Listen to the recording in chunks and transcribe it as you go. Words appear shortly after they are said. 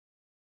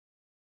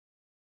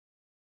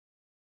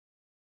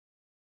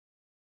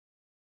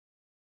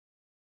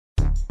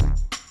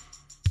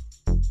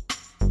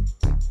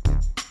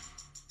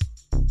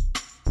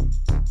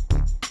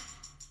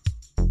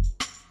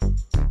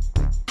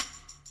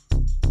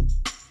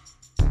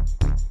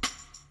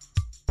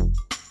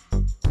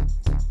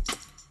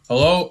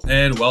Hello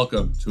and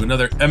welcome to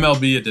another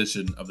MLB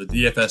edition of the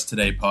DFS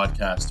Today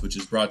podcast, which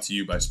is brought to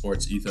you by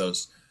Sports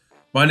Ethos.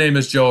 My name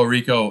is Joe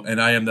Arico,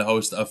 and I am the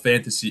host of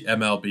Fantasy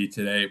MLB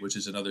Today, which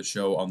is another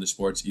show on the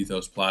Sports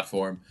Ethos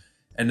platform.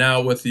 And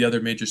now with the other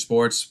major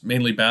sports,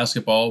 mainly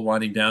basketball,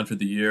 winding down for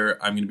the year,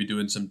 I'm going to be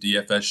doing some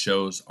DFS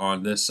shows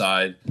on this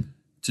side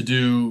to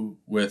do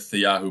with the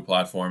Yahoo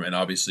platform and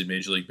obviously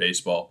Major League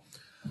Baseball.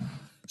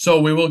 So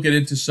we will get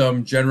into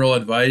some general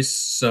advice,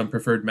 some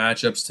preferred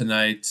matchups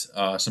tonight,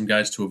 some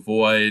guys to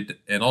avoid,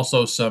 and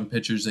also some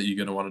pitchers that you're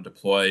going to want to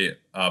deploy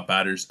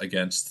batters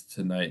against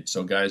tonight.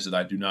 So guys that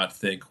I do not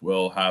think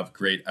will have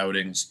great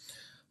outings.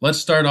 Let's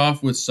start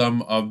off with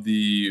some of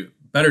the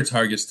better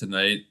targets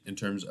tonight in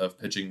terms of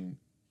pitching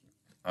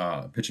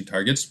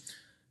targets.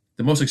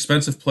 The most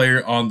expensive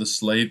player on the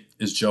slate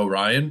is Joe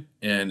Ryan,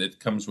 and it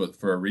comes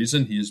for a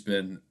reason. He's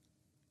been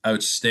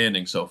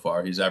outstanding so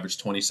far. He's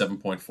averaged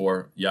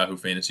 27.4 Yahoo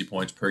fantasy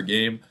points per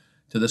game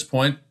to this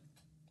point.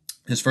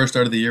 His first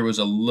start of the year was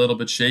a little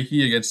bit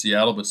shaky against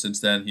Seattle, but since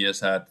then he has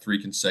had 3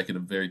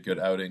 consecutive very good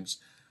outings,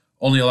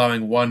 only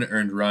allowing 1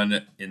 earned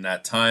run in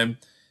that time.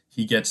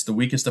 He gets the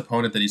weakest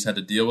opponent that he's had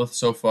to deal with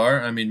so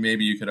far. I mean,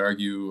 maybe you could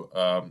argue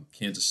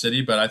Kansas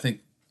City, but I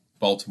think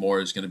Baltimore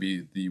is going to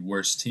be the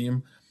worst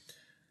team.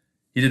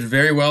 He did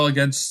very well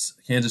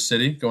against Kansas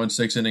City, going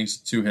 6 innings,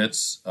 2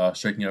 hits,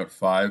 striking out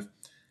 5.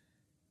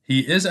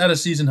 He is at a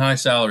season-high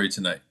salary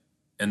tonight,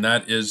 and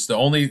that is the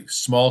only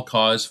small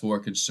cause for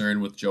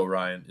concern with Joe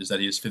Ryan, is that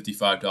he is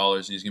 $55,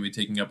 and he's going to be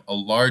taking up a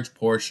large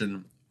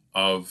portion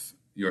of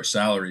your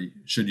salary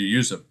should you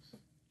use him.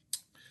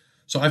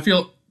 So I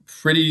feel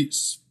pretty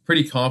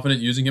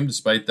confident using him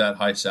despite that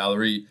high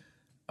salary.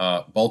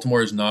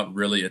 Baltimore is not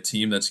really a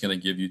team that's going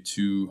to give you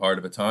too hard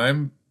of a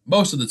time.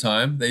 Most of the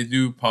time, they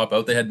do pop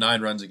out. They had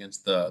 9 runs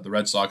against the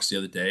Red Sox the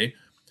other day.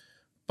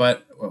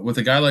 But with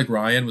a guy like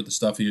Ryan, with the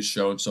stuff he has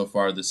shown so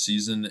far this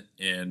season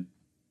and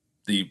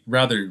the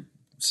rather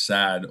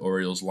sad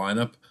Orioles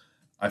lineup,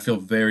 I feel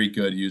very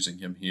good using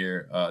him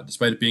here.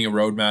 Despite it being a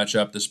road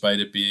matchup, despite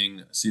it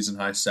being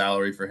season-high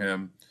salary for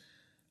him,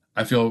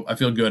 I feel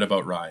good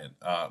about Ryan.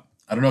 I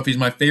don't know if he's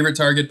my favorite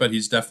target, but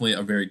he's definitely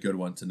a very good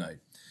one tonight.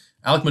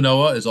 Alek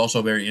Manoah is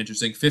also very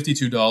interesting.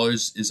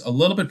 $52 is a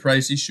little bit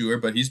pricey, sure,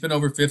 but he's been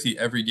over 50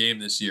 every game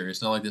this year.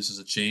 It's not like this is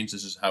a change.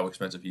 This is how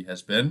expensive he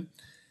has been.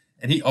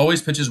 And he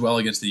always pitches well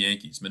against the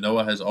Yankees.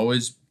 Manoah has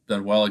always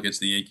done well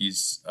against the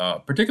Yankees,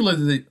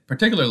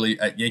 particularly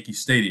at Yankee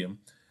Stadium.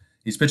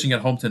 He's pitching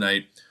at home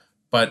tonight.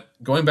 But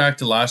going back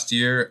to last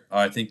year,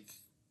 I don't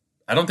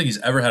think he's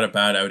ever had a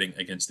bad outing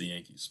against the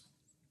Yankees.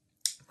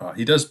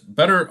 He does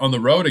better on the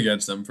road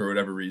against them for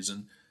whatever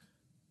reason.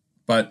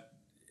 But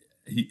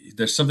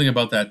there's something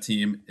about that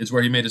team. It's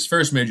where he made his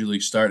first major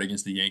league start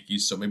against the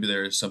Yankees, so maybe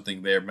there is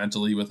something there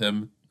mentally with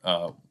him.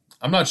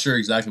 I'm not sure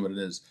exactly what it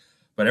is.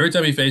 But every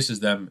time he faces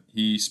them,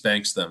 he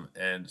spanks them.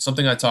 And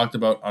something I talked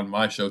about on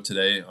my show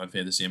today, on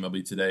Fantasy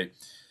MLB Today,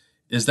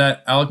 is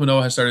that Alek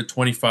Manoah has started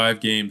 25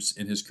 games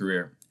in his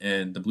career,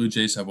 and the Blue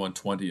Jays have won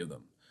 20 of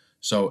them.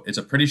 So it's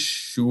a pretty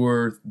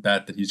sure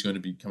bet that he's going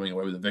to be coming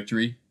away with a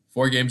victory.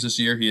 4 games this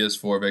year, he has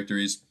 4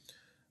 victories.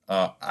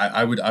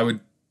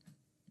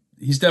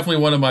 He's definitely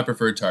one of my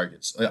preferred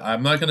targets.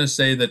 I'm not going to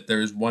say that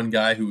there's one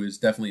guy who is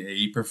definitely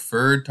a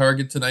preferred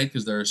target tonight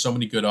because there are so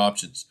many good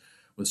options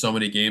with so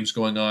many games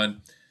going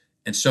on.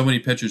 And so many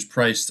pitchers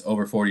priced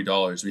over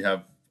 $40. We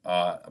have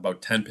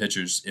about 10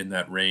 pitchers in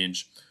that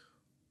range.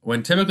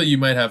 When typically you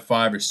might have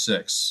 5 or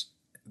 6,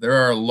 there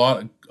are a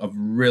lot of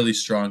really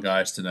strong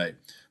guys tonight.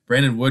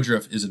 Brandon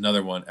Woodruff is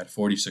another one at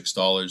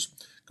 $46.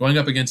 Going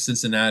up against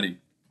Cincinnati,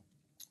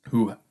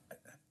 who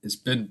has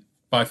been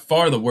by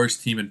far the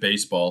worst team in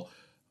baseball,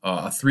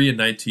 a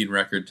 3-19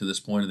 record to this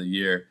point of the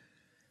year.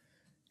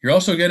 You're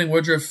also getting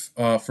Woodruff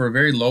for a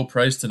very low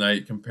price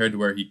tonight compared to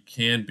where he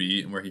can be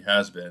and where he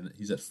has been.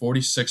 He's at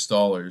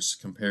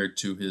 $46 compared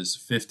to his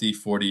 50,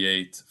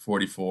 48,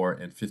 44,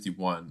 and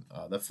 51.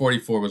 That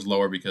 44 was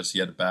lower because he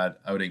had a bad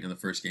outing in the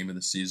first game of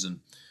the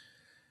season.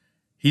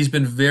 He's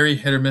been very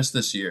hit or miss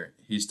this year.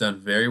 He's done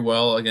very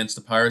well against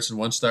the Pirates in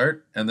one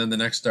start, and then the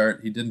next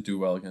start he didn't do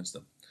well against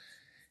them.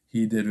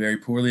 He did very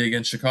poorly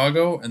against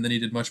Chicago, and then he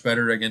did much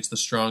better against the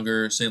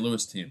stronger St.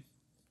 Louis team.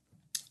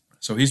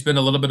 So he's been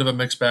a little bit of a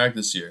mixed bag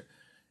this year.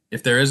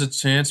 If there is a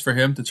chance for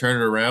him to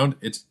turn it around,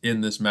 it's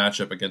in this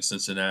matchup against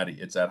Cincinnati.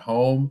 It's at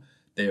home.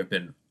 They've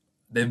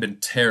been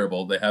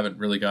terrible. They haven't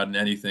really gotten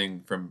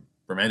anything from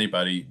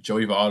anybody.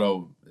 Joey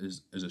Votto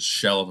is a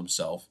shell of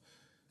himself.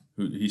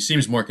 He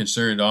seems more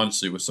concerned,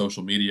 honestly, with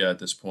social media at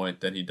this point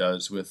than he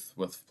does with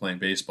playing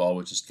baseball,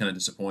 which is kind of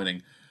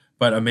disappointing.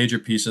 But a major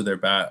piece of their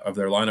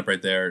lineup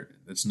right there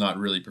that's not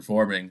really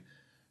performing.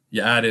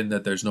 You add in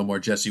that there's no more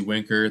Jesse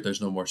Winker, there's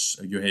no more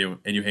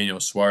Eugenio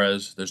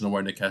Suarez, there's no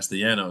more Nick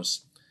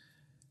Castellanos.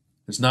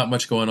 There's not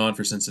much going on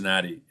for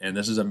Cincinnati, and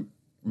this is a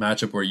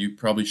matchup where you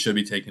probably should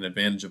be taking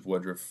advantage of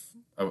Woodruff,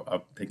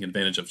 taking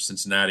advantage of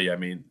Cincinnati.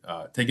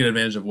 Taking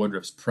advantage of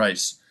Woodruff's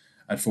price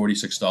at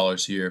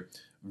 $46 here.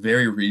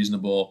 Very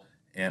reasonable,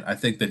 and I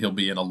think that he'll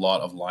be in a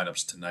lot of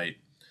lineups tonight.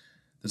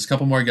 There's a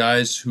couple more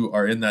guys who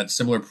are in that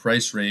similar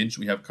price range.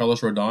 We have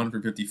Carlos Rodon for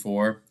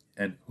 54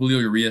 and Julio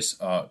Urias,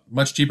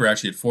 much cheaper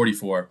actually at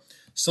 44.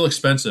 Still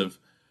expensive,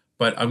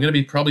 but I'm going to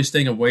be probably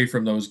staying away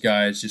from those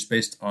guys just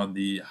based on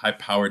the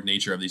high-powered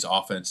nature of these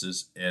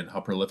offenses and how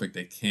prolific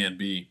they can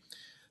be.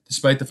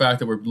 Despite the fact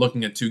that we're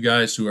looking at two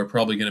guys who are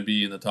probably going to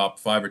be in the top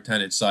 5 or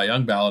 10 in Cy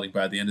Young balloting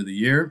by the end of the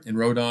year in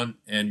Rodon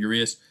and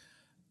Urias,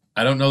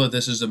 I don't know that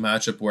this is a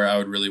matchup where I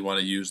would really want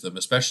to use them,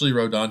 especially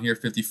Rodon here,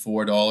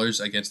 $54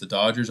 against the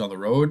Dodgers on the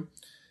road.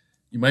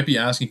 You might be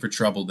asking for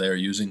trouble there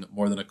using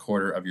more than a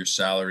quarter of your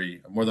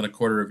salary, more than a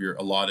quarter of your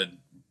allotted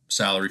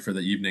salary for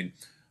the evening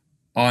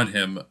on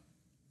him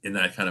in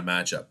that kind of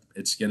matchup.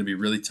 It's going to be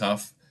really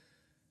tough.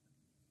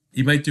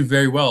 He might do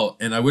very well,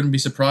 and I wouldn't be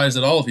surprised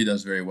at all if he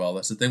does very well.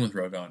 That's the thing with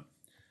Rodon.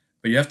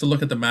 But you have to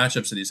look at the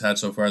matchups that he's had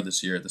so far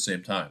this year at the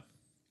same time.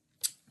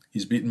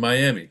 He's beaten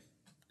Miami,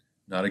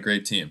 not a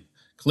great team.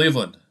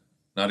 Cleveland,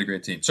 not a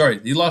great team. Sorry,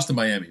 he lost to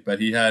Miami, but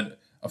he had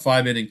a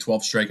 5-inning,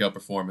 12-strikeout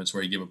performance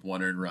where he gave up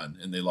 1 earned run,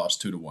 and they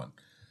lost 2-1.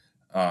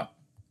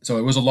 So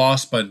it was a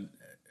loss, but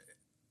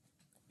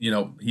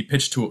he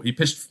pitched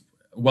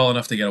well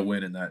enough to get a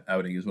win in that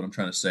outing, is what I'm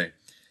trying to say.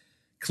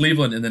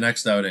 Cleveland in the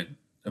next outing,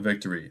 a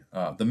victory.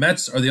 The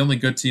Mets are the only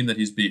good team that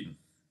he's beaten.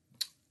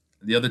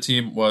 The other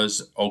team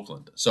was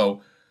Oakland.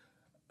 So,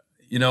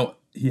 he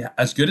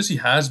as good as he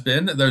has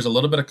been, there's a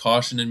little bit of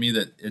caution in me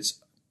that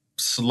it's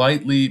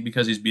slightly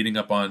because he's beating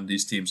up on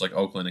these teams like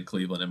Oakland and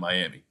Cleveland and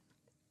Miami.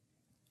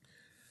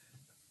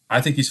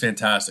 I think he's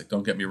fantastic,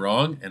 don't get me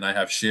wrong, and I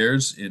have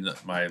shares in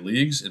my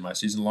leagues, in my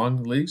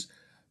season-long leagues,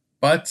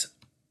 but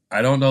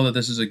I don't know that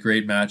this is a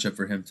great matchup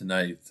for him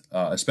tonight,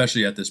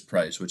 especially at this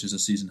price, which is a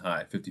season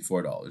high,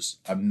 $54.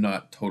 I'm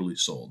not totally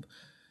sold.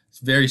 It's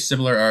very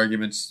similar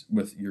arguments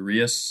with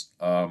Urias.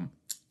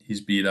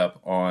 He's beat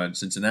up on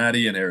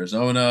Cincinnati and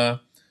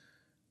Arizona.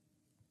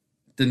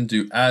 Didn't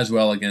do as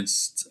well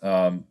against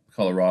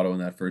Colorado in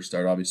that first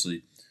start,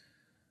 obviously.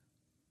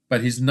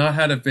 But he's not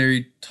had a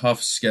very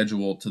tough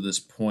schedule to this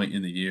point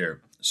in the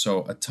year.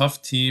 So a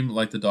tough team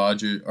like the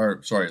Dodgers,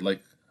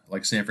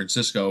 like San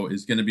Francisco,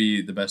 is going to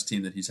be the best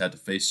team that he's had to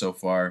face so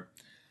far.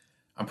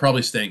 I'm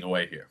probably staying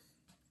away here.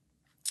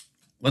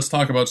 Let's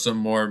talk about some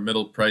more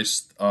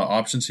middle-priced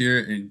options here.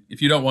 And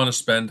if you don't want to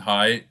spend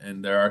high,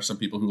 and there are some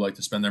people who like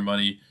to spend their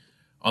money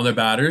on their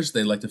batters,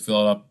 they like to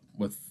fill it up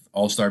with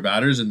all-star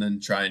batters and then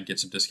try and get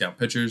some discount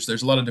pitchers.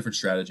 There's a lot of different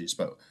strategies,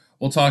 but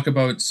we'll talk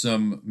about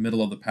some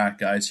middle-of-the-pack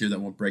guys here that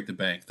won't break the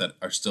bank that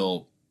are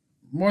still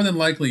more than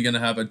likely going to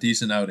have a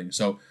decent outing.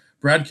 So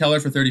Brad Keller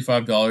for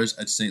 $35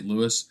 at St.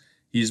 Louis.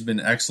 He's been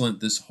excellent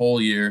this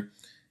whole year,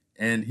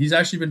 and he's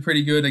actually been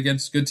pretty good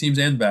against good teams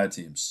and bad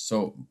teams.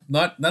 So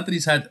not that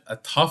he's had a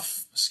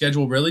tough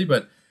schedule really,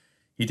 but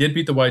he did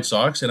beat the White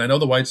Sox, and I know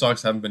the White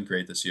Sox haven't been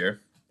great this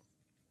year,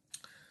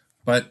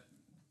 but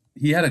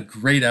he had a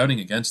great outing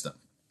against them.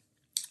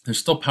 There's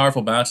still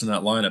powerful bats in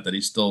that lineup that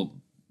he's still,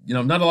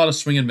 not a lot of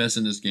swing and miss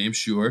in this game,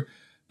 sure,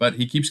 but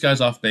he keeps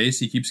guys off base.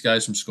 He keeps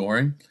guys from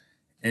scoring,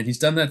 and he's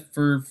done that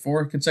for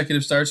 4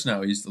 consecutive starts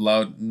now. He's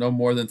allowed no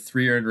more than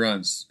 3 earned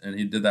runs, and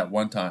he did that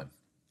one time.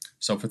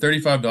 So for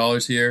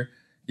 $35 here,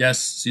 yes,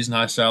 season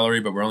high salary,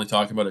 but we're only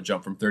talking about a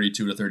jump from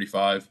 32 to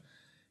 35.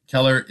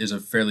 Keller is a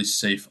fairly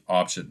safe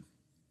option.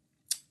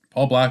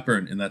 Paul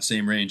Blackburn in that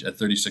same range at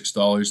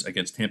 $36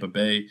 against Tampa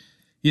Bay.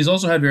 He's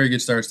also had very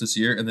good starts this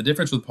year, and the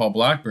difference with Paul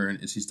Blackburn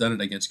is he's done it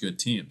against good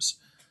teams.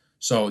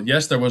 So,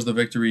 yes, there was the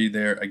victory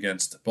there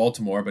against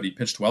Baltimore, but he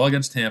pitched well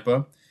against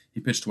Tampa, he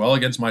pitched well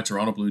against my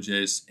Toronto Blue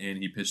Jays, and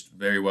he pitched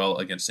very well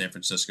against San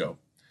Francisco.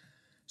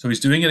 So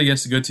he's doing it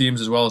against the good teams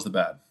as well as the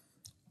bad.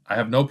 I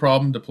have no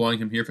problem deploying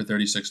him here for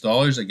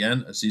 $36,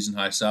 again, a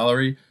season-high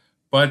salary,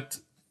 but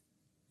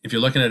if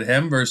you're looking at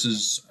him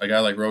versus a guy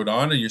like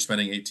Rodon and you're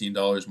spending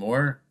 $18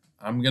 more,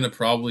 I'm going to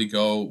probably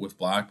go with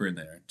Blackburn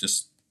there.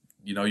 Just,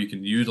 you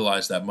can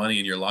utilize that money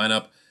in your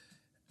lineup.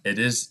 It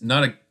is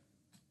not a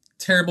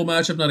terrible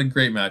matchup, not a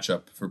great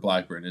matchup for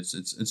Blackburn.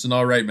 It's an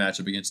all right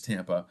matchup against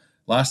Tampa.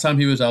 Last time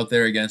he was out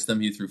there against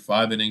them, he threw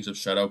 5 innings of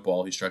shutout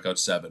ball. He struck out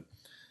 7.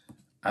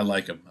 I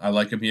like him. I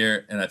like him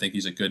here, and I think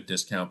he's a good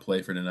discount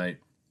play for tonight.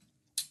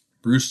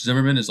 Bruce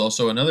Zimmerman is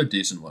also another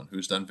decent one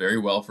who's done very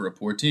well for a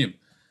poor team.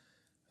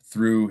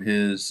 Through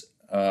his,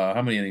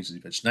 how many innings has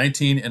he pitched?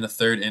 19 and a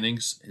third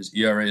innings. His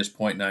ERA is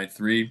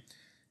 .93.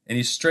 And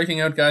he's striking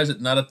out guys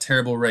at not a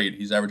terrible rate.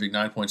 He's averaging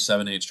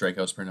 9.78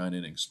 strikeouts per 9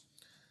 innings.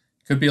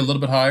 Could be a little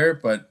bit higher,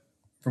 but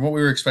from what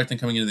we were expecting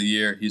coming into the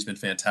year, he's been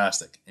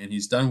fantastic. And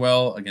he's done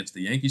well against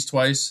the Yankees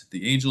twice,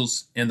 the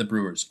Angels, and the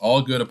Brewers.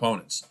 All good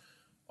opponents.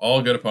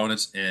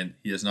 And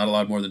he has not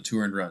allowed more than 2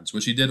 earned runs,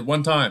 which he did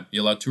one time. He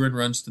allowed 2 earned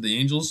runs to the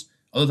Angels.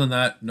 Other than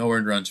that, no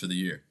earned runs for the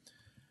year.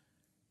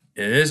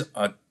 It is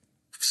a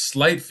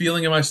slight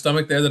feeling in my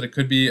stomach there that it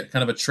could be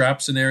kind of a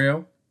trap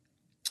scenario,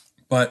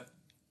 but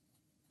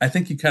I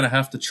think you kind of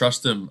have to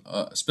trust him,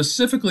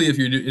 specifically if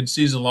you're in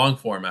season-long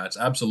formats,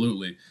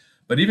 absolutely.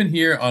 But even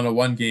here on a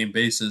one-game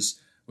basis,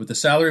 with the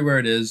salary where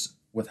it is,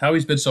 with how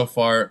he's been so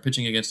far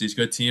pitching against these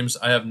good teams,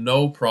 I have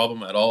no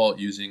problem at all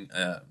using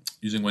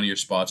one of your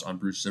spots on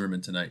Bruce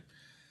Zimmerman tonight.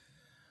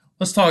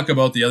 Let's talk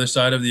about the other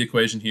side of the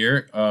equation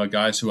here.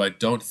 Guys who I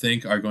don't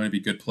think are going to be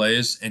good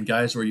plays, and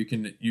guys where you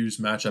can use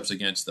matchups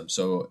against them.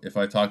 So if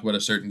I talk about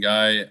a certain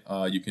guy,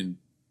 you can.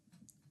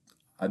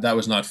 That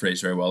was not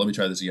phrased very well. Let me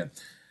try this again.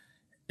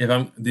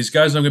 These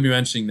guys I'm going to be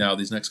mentioning now,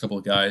 these next couple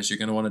of guys, you're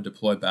going to want to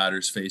deploy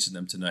batters facing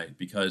them tonight,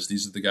 because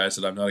these are the guys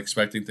that I'm not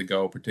expecting to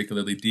go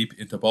particularly deep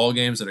into ball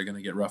games, that are going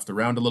to get roughed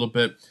around a little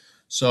bit.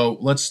 So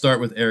let's start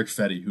with Eric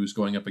Fetty, who's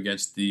going up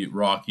against the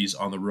Rockies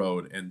on the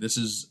road, and this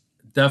is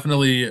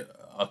definitely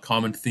a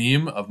common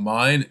theme of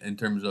mine in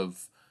terms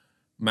of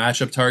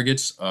matchup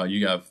targets.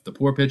 You have the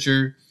poor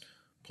pitcher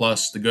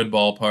plus the good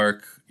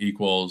ballpark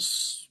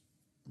equals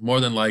more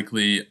than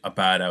likely a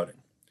bad outing.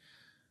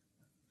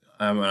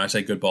 When I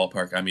say good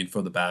ballpark, I mean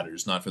for the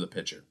batters, not for the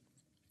pitcher.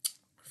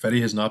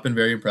 Fetty has not been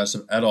very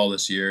impressive at all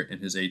this year in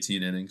his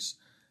 18 innings.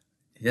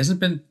 He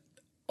hasn't been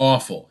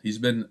awful. He's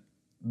been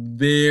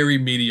very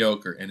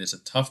mediocre, and it's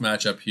a tough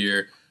matchup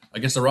here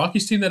against the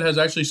Rockies team that has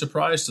actually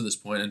surprised to this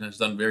point and has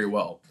done very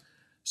well.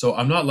 So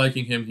I'm not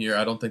liking him here.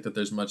 I don't think that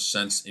there's much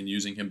sense in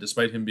using him,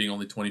 despite him being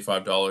only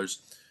 $25.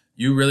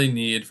 You really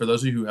need, for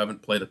those of you who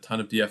haven't played a ton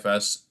of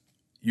DFS,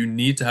 you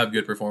need to have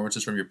good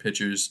performances from your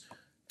pitchers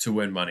to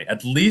win money.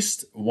 At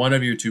least one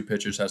of your two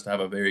pitchers has to have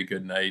a very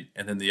good night,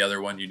 and then the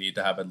other one you need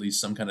to have at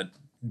least some kind of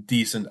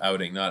decent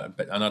outing, not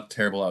a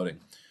terrible outing,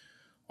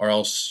 or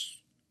else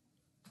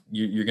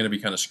you're going to be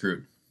kind of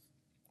screwed.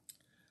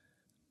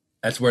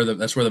 That's where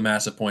the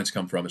massive points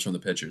come from, is from the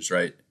pitchers,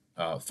 right?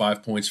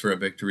 5 points for a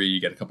victory.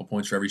 You get a couple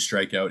points for every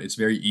strikeout. It's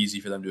very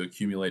easy for them to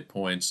accumulate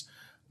points,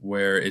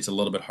 where it's a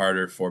little bit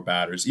harder for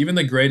batters. Even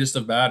the greatest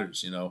of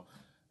batters,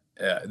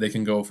 they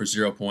can go for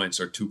 0 points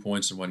or 2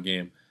 points in one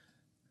game.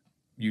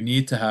 You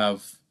need to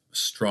have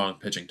strong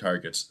pitching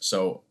targets.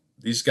 So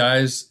these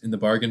guys in the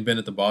bargain bin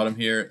at the bottom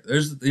here,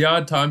 there's the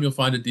odd time you'll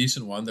find a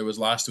decent one. There was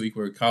last week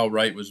where Kyle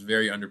Wright was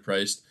very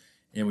underpriced,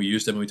 and we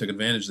used him and we took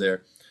advantage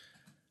there.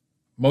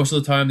 Most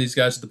of the time, these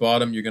guys at the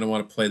bottom, you're going to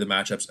want to play the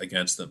matchups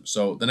against them.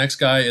 So the next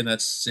guy in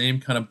that same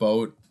kind of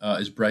boat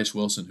is Bryce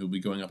Wilson, who will be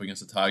going up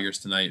against the Tigers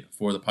tonight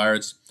for the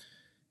Pirates.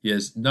 He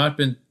has not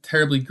been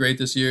terribly great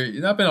this year.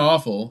 He's not been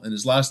awful, and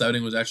his last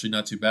outing was actually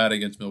not too bad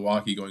against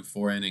Milwaukee, going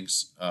 4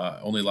 innings,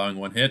 only allowing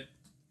 1 hit.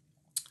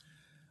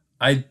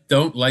 I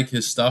don't like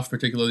his stuff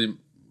particularly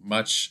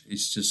much.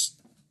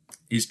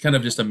 He's kind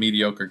of just a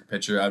mediocre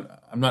pitcher.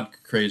 I'm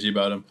not crazy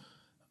about him.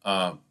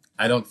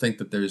 I don't think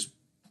that there's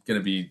going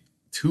to be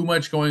too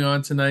much going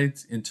on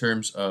tonight in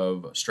terms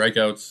of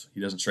strikeouts. He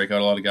doesn't strike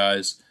out a lot of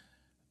guys.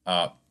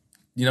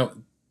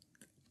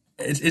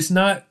 It's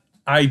not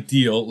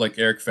ideal like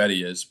Eric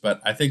Fetty is,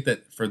 but I think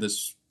that for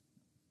this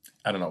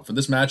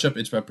matchup,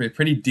 it's a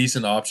pretty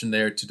decent option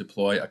there to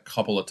deploy a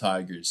couple of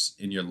Tigers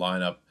in your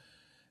lineup.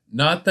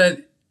 Not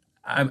that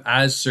I'm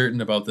as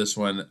certain about this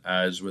one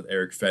as with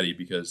Eric Fetty,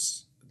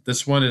 because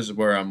this one is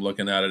where I'm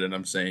looking at it and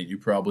I'm saying you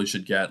probably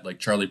should get like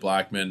Charlie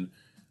Blackmon,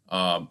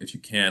 if you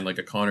can, like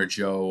a Connor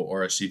Joe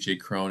or a CJ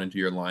Cron into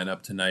your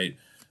lineup tonight.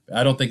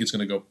 I don't think it's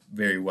going to go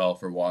very well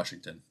for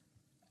Washington.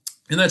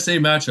 In that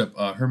same matchup,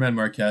 German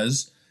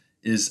Marquez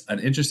is an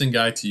interesting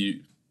guy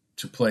to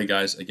play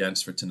guys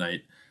against for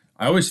tonight.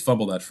 I always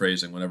fumble that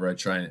phrasing whenever I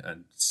try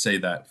and say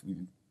that,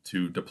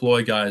 to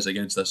deploy guys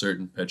against a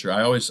certain pitcher.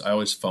 I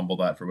always fumble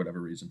that for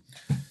whatever reason.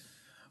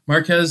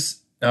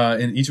 Marquez,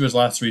 in each of his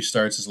last 3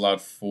 starts, has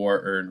allowed 4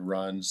 earned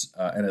runs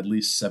and at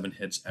least 7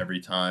 hits every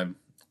time.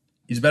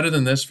 He's better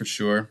than this for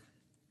sure,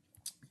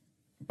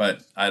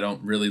 but I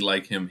don't really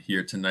like him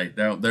here tonight.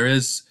 Now, there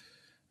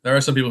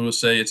are some people who will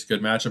say it's a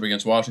good matchup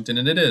against Washington,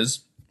 and it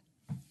is.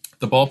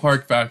 The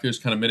ballpark factors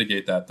kind of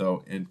mitigate that,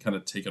 though, and kind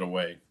of take it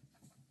away.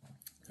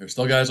 There's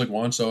still guys like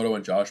Juan Soto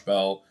and Josh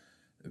Bell,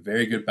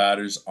 very good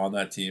batters on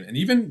that team. And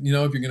even,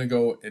 if you're going to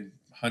go and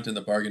hunt in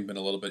the bargain bin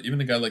a little bit, even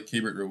a guy like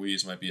Keibert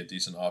Ruiz might be a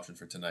decent option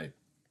for tonight.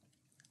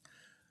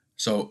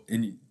 So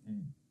in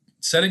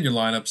setting your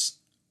lineups,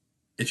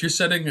 if you're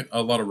setting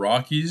a lot of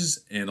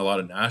Rockies and a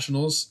lot of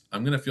Nationals,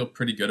 I'm going to feel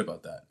pretty good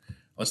about that.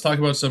 Let's talk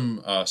about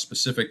some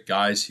specific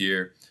guys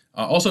here.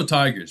 Also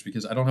Tigers,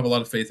 because I don't have a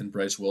lot of faith in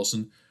Bryce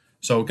Wilson.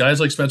 So guys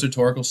like Spencer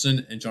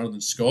Torkelson and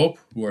Jonathan Scope,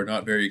 who are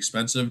not very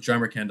expensive.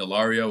 Jeimer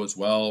Candelario as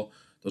well.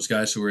 Those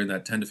guys who are in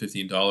that $10 to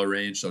 $15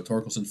 range. So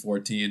Torkelson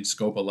 14,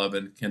 Scope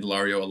 11,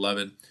 Candelario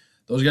 11.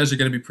 Those guys are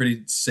going to be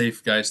pretty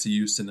safe guys to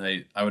use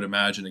tonight, I would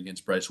imagine,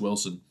 against Bryce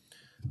Wilson.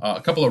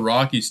 A couple of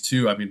Rockies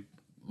too. I mean,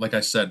 like I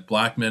said,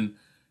 Blackmon,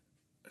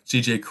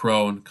 CJ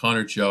Cron,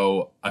 Connor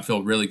Joe, I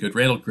feel really good.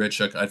 Randall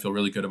Grichuk, I feel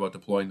really good about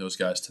deploying those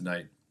guys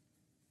tonight.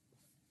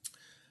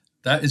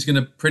 That is going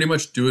to pretty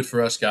much do it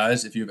for us,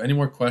 guys. If you have any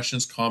more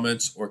questions,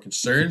 comments, or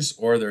concerns,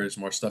 or there is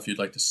more stuff you'd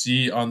like to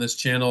see on this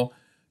channel,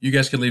 you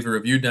guys can leave a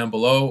review down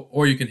below,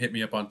 or you can hit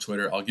me up on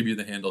Twitter. I'll give you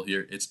the handle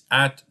here. It's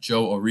at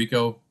Joe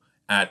Orico,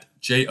 at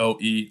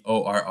JoeOrrico.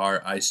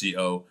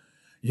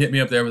 You hit me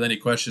up there with any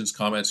questions,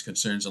 comments,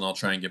 concerns, and I'll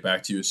try and get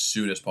back to you as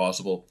soon as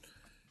possible.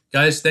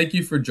 Guys, thank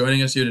you for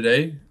joining us here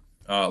today.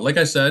 Like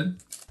I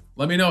said,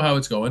 let me know how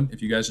it's going.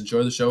 If you guys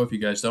enjoy the show, if you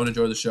guys don't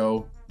enjoy the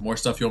show, more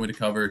stuff you want me to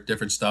cover,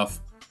 different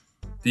stuff,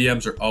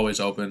 DMs are always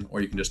open, or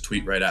you can just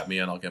tweet right at me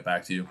and I'll get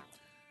back to you.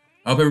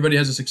 I hope everybody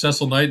has a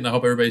successful night, and I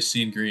hope everybody's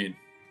seeing green.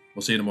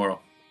 We'll see you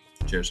tomorrow.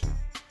 Cheers.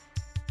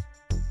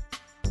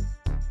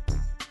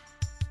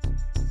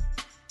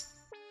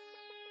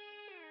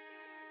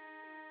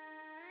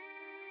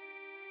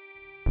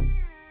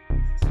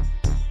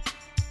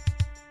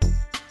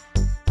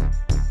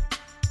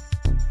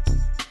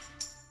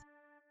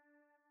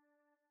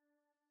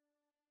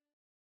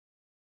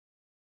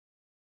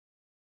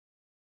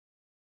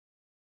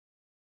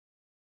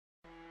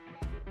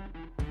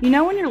 You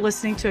know when you're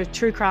listening to a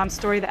true crime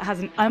story that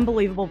has an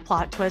unbelievable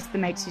plot twist that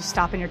makes you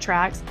stop in your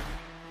tracks?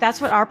 That's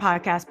what our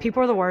podcast,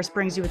 People Are the Worst,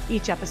 brings you with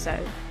each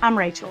episode. I'm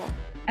Rachel.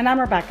 And I'm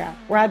Rebecca.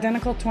 We're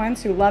identical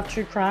twins who love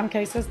true crime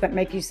cases that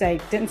make you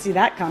say, didn't see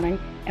that coming,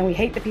 and we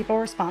hate the people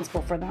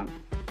responsible for them.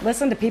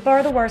 Listen to People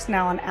Are the Worst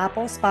now on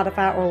Apple,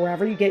 Spotify, or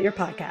wherever you get your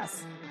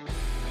podcasts.